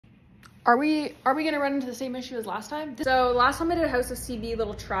Are we gonna run into the same issue as last time? So last time I did a House of CB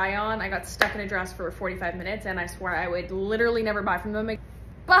little try on, I got stuck in a dress for 45 minutes and I swore I would literally never buy from them again.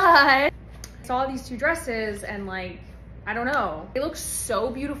 But I saw these two dresses and like, I don't know. They look so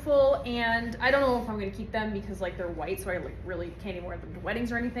beautiful and I don't know if I'm gonna keep them because like they're white, so I like really can't even wear them to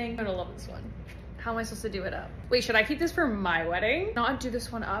weddings or anything. I'm gonna love this one. How am I supposed to do it up? Wait, should I keep this for my wedding? Not do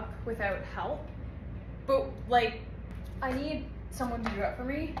this one up without help, but like I need someone to do it for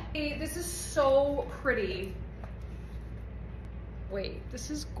me. Hey, this is so pretty. Wait, this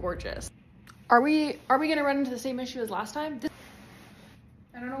is gorgeous. Are we gonna run into the same issue as last time?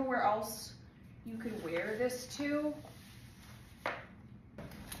 I don't know where else you could wear this to.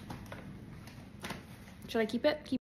 Should I keep it?